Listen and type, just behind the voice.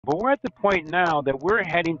But we're at the point now that we're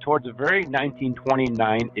heading towards a very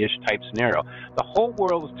 1929-ish type scenario. The whole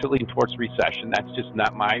world is tilting towards recession. That's just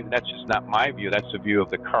not my view. That's the view of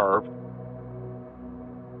the curve.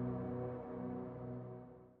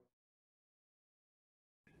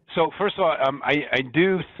 So first of all, I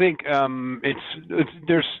do think it's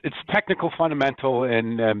technical, fundamental,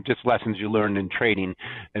 and just lessons you learn in trading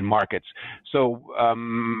and markets. So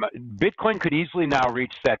Bitcoin could easily now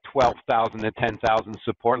reach that 12,000 to 10,000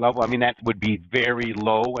 support level. I mean, that would be very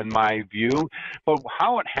low in my view. But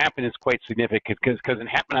how it happened is quite significant because it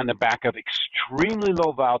happened on the back of extremely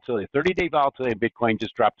low volatility. 30-day volatility in Bitcoin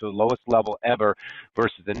just dropped to the lowest level ever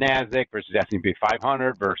versus the Nasdaq, versus S&P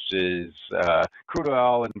 500, versus crude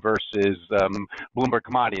oil, and versus Bloomberg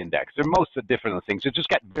Commodity Index. They're most of different things. It just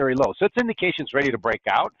got very low. So it's indications ready to break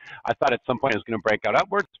out. I thought at some point it was going to break out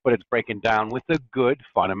upwards, but it's breaking down with a good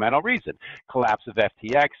fundamental reason. Collapse of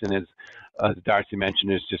FTX, and as Darcy mentioned,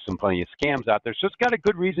 there's just plenty of scams out there. So it's got a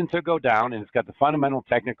good reason to go down, and it's got the fundamental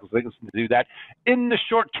technical things to do that in the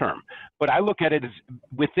short term. But I look at it as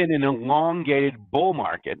within an elongated bull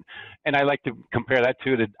market, and I like to compare that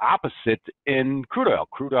to the opposite in crude oil.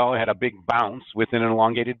 Crude oil had a big bounce within an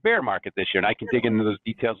elongated bear market this year, and I can dig into those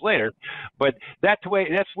details later. But that's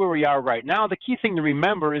where we are right now. The key thing to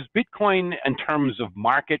remember is Bitcoin in terms of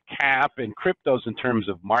market cap and cryptos in terms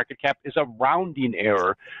of market cap is a rounding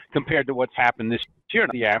error compared to what's happened this year.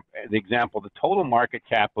 The example, the total market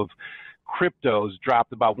cap of cryptos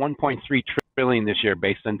dropped about 1.3 trillion this year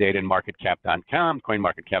based on data in marketcap.com,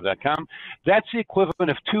 coinmarketcap.com. That's the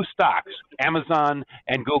equivalent of two stocks. Amazon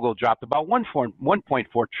and Google dropped about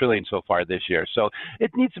 1.4 trillion so far this year. So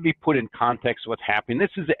it needs to be put in context of what's happening.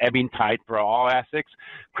 This is the ebbing tide for all assets.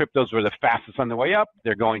 Cryptos were the fastest on the way up.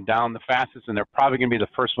 They're going down the fastest, and they're probably going to be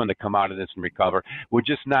the first one to come out of this and recover. We're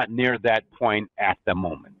just not near that point at the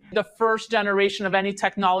moment. The first generation of any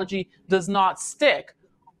technology does not stick.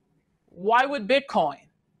 Why would Bitcoin?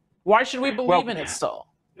 Why should we believe in it still?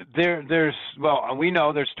 We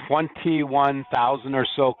know there's 21,000 or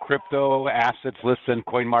so crypto assets listed on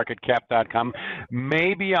coinmarketcap.com.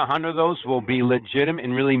 Maybe 100 of those will be legitimate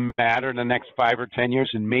and really matter in the next 5 or 10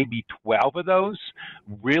 years, and maybe 12 of those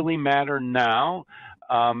really matter now.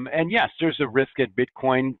 And yes, there's a risk that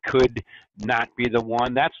Bitcoin could not be the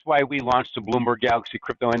one. That's why we launched the Bloomberg Galaxy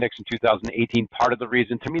Crypto Index in 2018. Part of the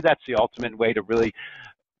reason, to me, that's the ultimate way to really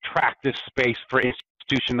track this space for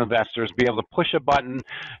institutional investors, be able to push a button,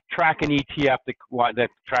 track an ETF that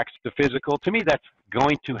tracks the physical. To me, that's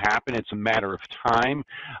going to happen. It's a matter of time.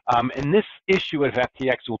 And this issue of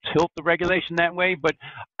FTX will tilt the regulation that way, but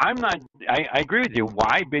I agree with you.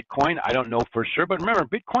 Why Bitcoin? I don't know for sure, but remember,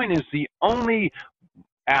 Bitcoin is the only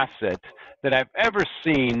asset that I've ever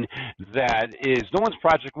seen that is no one's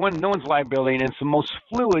project, no one's liability, and it's the most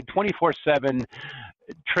fluid 24/7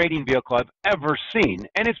 trading vehicle I've ever seen,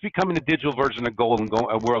 and it's becoming a digital version of gold, and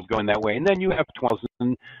a world going that way. And then you have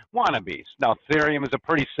 12,000 wannabes. Now, Ethereum is a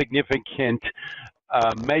pretty significant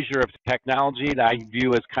measure of technology that I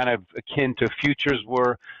view as kind of akin to futures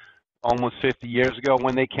were almost 50 years ago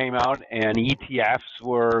when they came out, and ETFs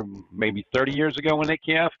were maybe 30 years ago when they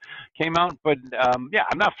came out. But yeah,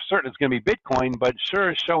 I'm not certain it's going to be Bitcoin, but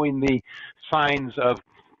sure showing the signs of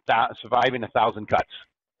surviving 1,000 cuts.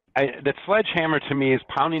 The sledgehammer to me is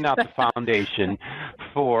pounding out the foundation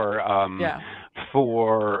for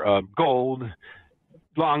gold,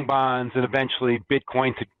 long bonds, and eventually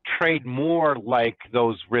Bitcoin to trade more like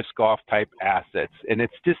those risk-off type assets, and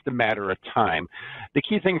it's just a matter of time. The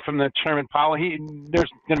key thing from the Chairman Powell, there's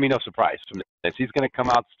going to be no surprise from this. He's going to come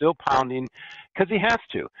out still pounding because he has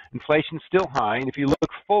to. Inflation's still high, and if you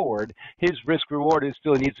look forward, his risk-reward is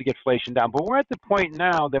still he needs to get inflation down. But we're at the point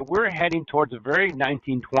now that we're heading towards a very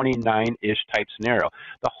 1929-ish type scenario.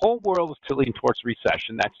 The whole world is tilting towards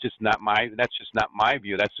recession. That's just not my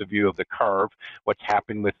view. That's the view of the curve. What's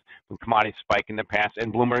happened with commodity spike in the past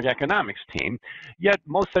and Bloomberg economics team. Yet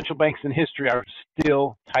most central banks in history are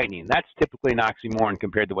still tightening. That's typically an oxymoron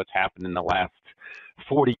compared to what's happened in the last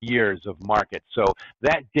 40 years of markets. So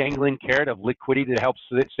that dangling carrot of liquidity that helps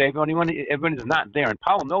save everyone is not there. And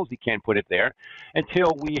Powell knows he can't put it there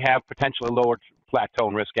until we have potentially lower plateau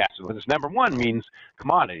and risk assets. Because number one means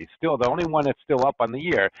commodities. Still the only one that's still up on the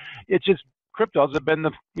year. It's just cryptos have been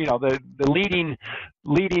the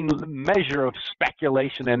leading measure of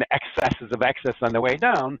speculation and excesses of excess on the way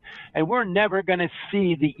down, and we're never going to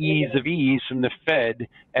see the ease of ease from the Fed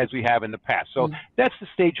as we have in the past. So that's the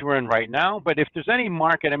stage we're in right now. But if there's any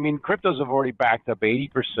market, I mean, cryptos have already backed up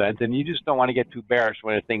 80%, and you just don't want to get too bearish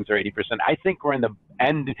when things are 80%. I think we're in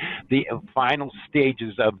the final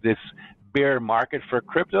stages of this bear market for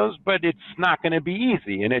cryptos, but it's not going to be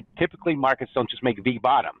easy. And typically markets don't just make V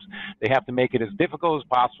bottoms. They have to make it as difficult as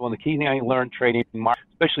possible. And the key thing I learned trading,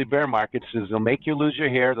 especially bear markets, is they'll make you lose your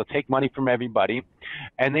hair. They'll take money from everybody,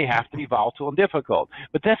 and they have to be volatile and difficult.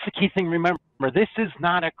 But that's the key thing. Remember, this is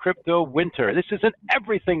not a crypto winter. This is an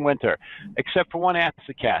everything winter, except for one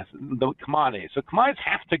asset class, the commodities. So commodities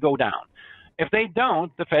have to go down. If they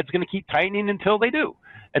don't, the Fed's going to keep tightening until they do.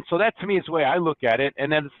 And so that, to me, is the way I look at it.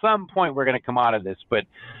 And at some point, we're going to come out of this. But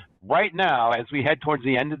right now, as we head towards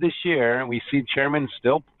the end of this year, and we see chairman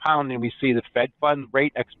still pounding, we see the Fed fund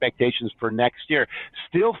rate expectations for next year,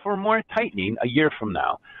 still for more tightening a year from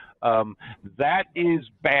now. That is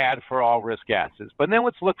bad for all risk assets. But then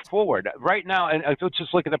let's look forward. Right now, and let's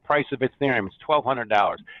just look at the price of Ethereum. It's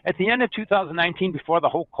 $1,200. At the end of 2019, before the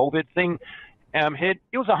whole COVID thing hit,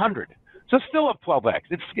 it was 100. So still up 12x.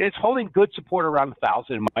 It's holding good support around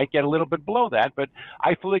 1,000. It might get a little bit below that, but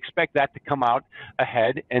I fully expect that to come out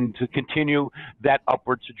ahead and to continue that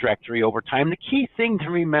upward trajectory over time. The key thing to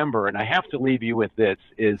remember, and I have to leave you with this,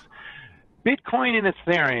 is Bitcoin and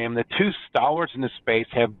Ethereum, the two stalwarts in the space,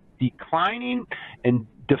 have declining and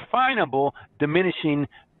definable diminishing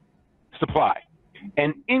supply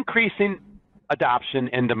and increasing adoption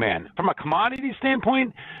and demand. From a commodity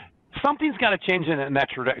standpoint, something's got to change in that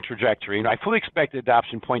trajectory. And I fully expect the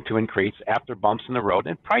adoption point to increase after bumps in the road,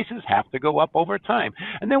 and prices have to go up over time.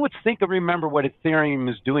 And then let's remember what Ethereum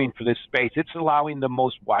is doing for this space. It's allowing the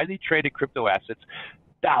most widely traded crypto assets,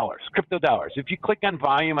 crypto dollars. If you click on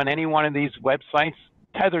volume on any one of these websites,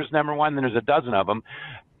 Tether's number one, then there's a dozen of them.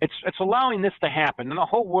 It's allowing this to happen, and the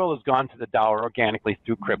whole world has gone to the dollar organically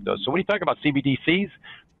through crypto. So when you talk about CBDCs,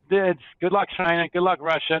 it's good luck China, good luck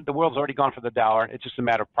Russia. The world's already gone for the dollar. It's just a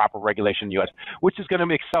matter of proper regulation in the U.S., which is going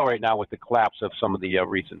to accelerate now with the collapse of some of the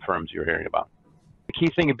recent firms you're hearing about. The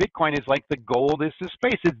key thing in Bitcoin is like the gold is the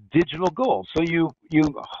space. It's digital gold. So you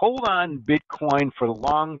hold on Bitcoin for the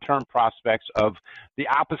long-term prospects of the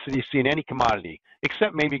opposite you see in any commodity,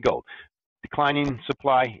 except maybe gold. Declining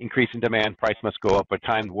supply, increasing demand, price must go up. By the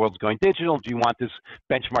time the world's going digital, do you want this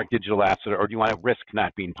benchmark digital asset, or do you want to risk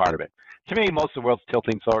not being part of it? To me, most of the world's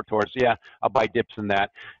tilting towards, yeah, I'll buy dips in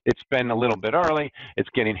that. It's been a little bit early. It's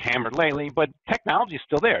getting hammered lately, but technology is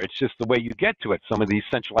still there. It's just the way you get to it. Some of these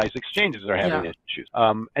centralized exchanges are having issues.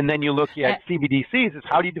 And then you look at CBDCs. Is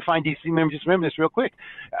how do you define DC? Just remember this real quick.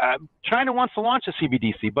 China wants to launch a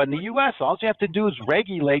CBDC, but in the U.S., all you have to do is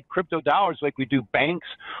regulate crypto dollars like we do banks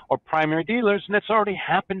or primary dealers, and it's already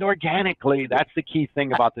happened organically. That's the key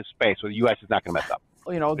thing about this space, where the U.S. is not going to mess up.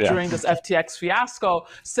 During this FTX fiasco,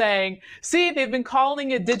 saying, see, they've been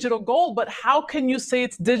calling it digital gold, but how can you say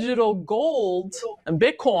it's digital gold and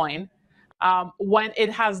Bitcoin when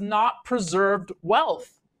it has not preserved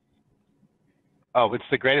wealth? Oh, it's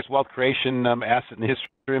the greatest wealth creation asset in the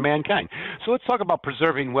history of mankind. So let's talk about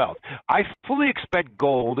preserving wealth. I fully expect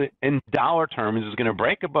gold in dollar terms is going to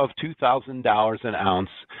break above $2,000 an ounce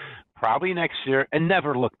probably next year and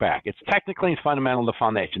never look back. It's technically and fundamental the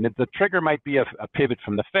foundation. The trigger might be a pivot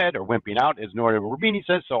from the Fed or wimping out, as Nora Rubini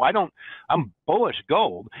says. So I'm bullish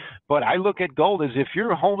gold, but I look at gold as if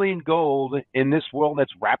you're holding gold in this world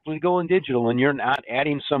that's rapidly going digital and you're not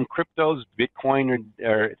adding some cryptos, Bitcoin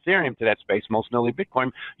or Ethereum to that space, most notably Bitcoin,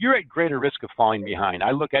 you're at greater risk of falling behind. I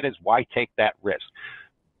look at it as why take that risk?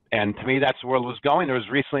 And to me, that's where it was going. There was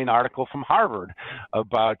recently an article from Harvard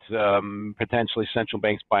about potentially central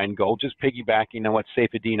banks buying gold, just piggybacking on what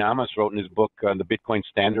Saifedean Ammous wrote in his book, The Bitcoin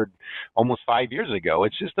Standard, almost 5 years ago.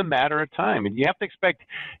 It's just a matter of time. And you have to expect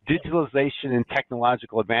digitalization and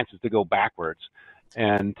technological advances to go backwards.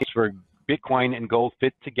 And for Bitcoin and gold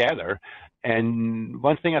fit together. And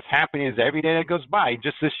one thing that's happening is every day that goes by,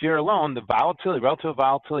 just this year alone, the relative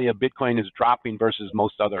volatility of Bitcoin is dropping versus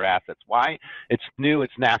most other assets. Why? It's new,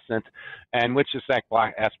 it's nascent, and which is ask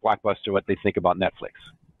Blockbuster what they think about Netflix.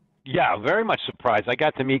 Yeah, very much surprised. I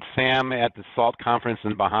got to meet Sam at the SALT conference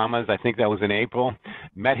in the Bahamas. I think that was in April.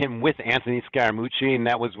 Met him with Anthony Scaramucci, and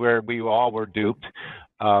that was where we all were duped.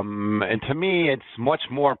 And to me, it's much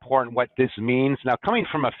more important what this means. Now, coming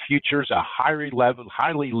from a futures, a highly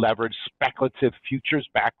leveraged, speculative futures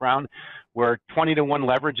background, where 20-to-1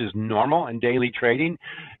 leverage is normal in daily trading,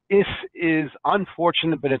 this is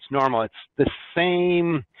unfortunate, but it's normal. It's the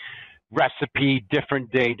same recipe,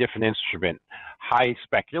 different day, different instrument. High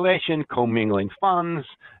speculation, commingling funds,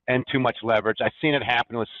 and too much leverage. I've seen it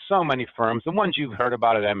happen with so many firms. The ones you've heard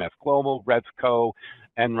about at MF Global, Revco,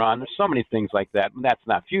 Enron, there's so many things like that. And that's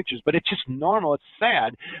not futures, but it's just normal. It's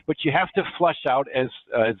sad, but you have to flush out, as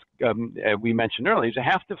we mentioned earlier, you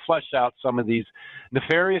have to flush out some of these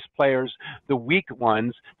nefarious players, the weak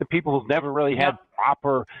ones, the people who've never really had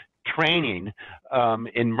proper training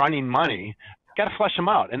in running money, got to flush them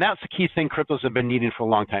out. And that's the key thing cryptos have been needing for a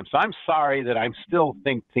long time. So I'm sorry that I still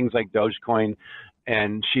think things like Dogecoin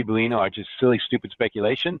and Shiba Inu are just silly, stupid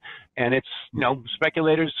speculation. And it's,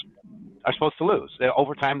 speculators are supposed to lose.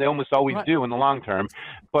 Over time, they almost always do in the long term.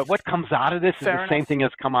 But what comes out of this is the same thing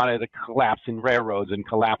that's come out of the collapse in railroads and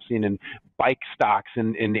collapsing in bike stocks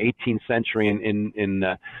in the 18th century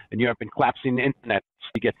in Europe, and collapsing the internet.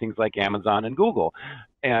 You get things like Amazon and Google.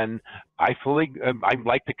 And I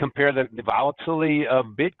like to compare the volatility of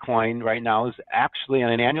Bitcoin right now is actually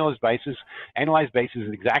on an annualized basis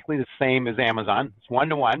is exactly the same as Amazon. It's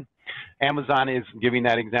 1-to-1. Amazon is, giving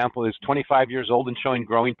that example, is 25 years old and showing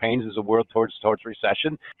growing pains as the world towards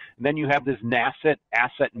recession. And then you have this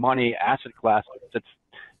asset class that's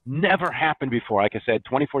never happened before. Like I said,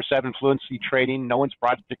 24/7 fluency trading, no one's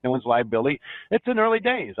project, no one's liability. It's in early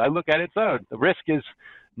days. I look at it, so the risk is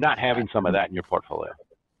not having some of that in your portfolio.